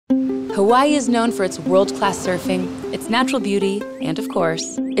Hawaii is known for its world-class surfing, its natural beauty, and of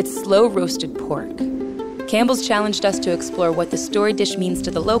course, its slow-roasted pork. Campbell's challenged us to explore what the story dish means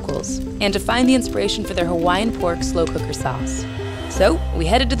to the locals and to find the inspiration for their Hawaiian pork slow cooker sauce. So we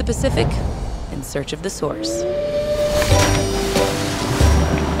headed to the Pacific in search of the source.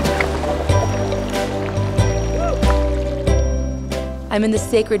 I'm in the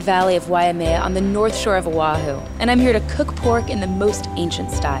sacred valley of Waimea on the north shore of Oahu, and I'm here to cook pork in the most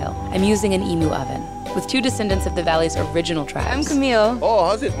ancient style. I'm using an emu oven with two descendants of the valley's original tribes. I'm Camille. Oh,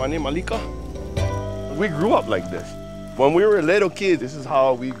 how's it? My name is Malika. We grew up like this. When we were little kids, this is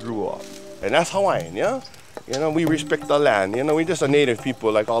how we grew up. And that's Hawaiian, yeah? You know, we respect the land. You know, we're just a native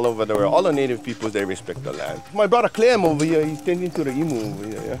people, like all over the world. All the native peoples, they respect the land. My brother Clem over here, he's tending to the emu over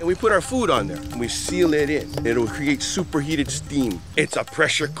here, yeah? And we put our food on there. We seal it in. It'll create superheated steam. It's a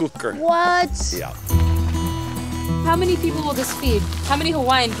pressure cooker. What? Yeah. How many people will this feed? How many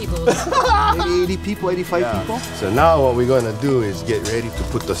Hawaiian people will this feed? Maybe 80 people, 85 people. So now what we're gonna do is get ready to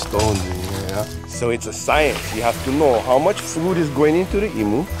put the stones in here, yeah? So it's a science. You have to know how much food is going into the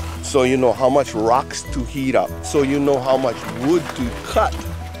emu, so you know how much rocks to heat up, so you know how much wood to cut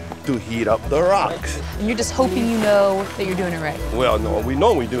to heat up the rocks. And you're just hoping you know that you're doing it right. Well, no, we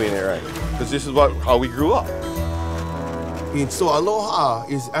know we're doing it right, because this is how we grew up. And so aloha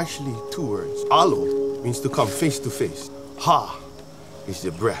is actually two words. Alo means to come face to face. Ha is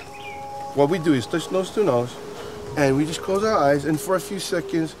the breath. What we do is touch nose to nose, and we just close our eyes, and for a few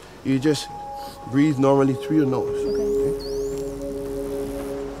seconds, you just breathe normally through your nose. Okay.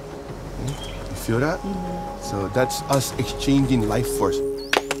 You feel that? Mm-hmm. So that's us exchanging life force.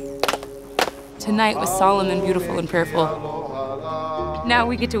 Tonight was solemn and beautiful and prayerful. Now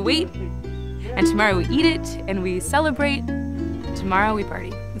we get to wait, and tomorrow we eat it, and we celebrate. Tomorrow we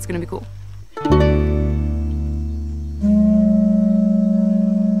party. It's gonna be cool.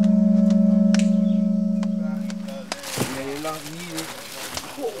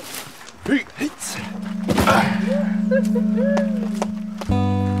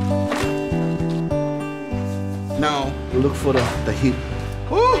 Now, look for the heat.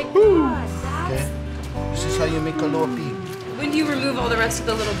 Oh my God, Okay. This is how you make a loa pea. when do you remove all the rest of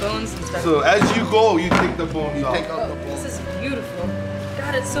the little bones and stuff? So as you go, you take the bones off. Take out the bones. This is beautiful.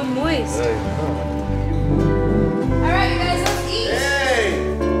 God, it's so moist. There you go. All right, you guys, let's eat. Hey!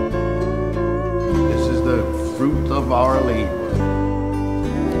 This is the fruit of our labor.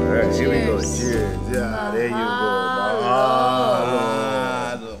 All right, here we go. Cheers. Cheers. Yeah, there you go. Mahalo.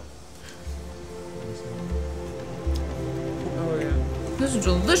 This is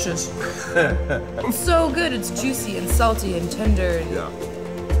delicious. It's so good. It's juicy and salty and tender. Yeah.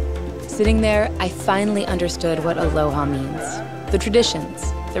 Sitting there, I finally understood what aloha means. The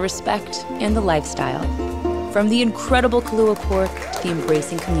traditions, the respect, and the lifestyle. From the incredible Kalua pork to the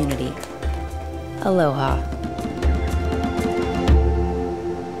embracing community. Aloha.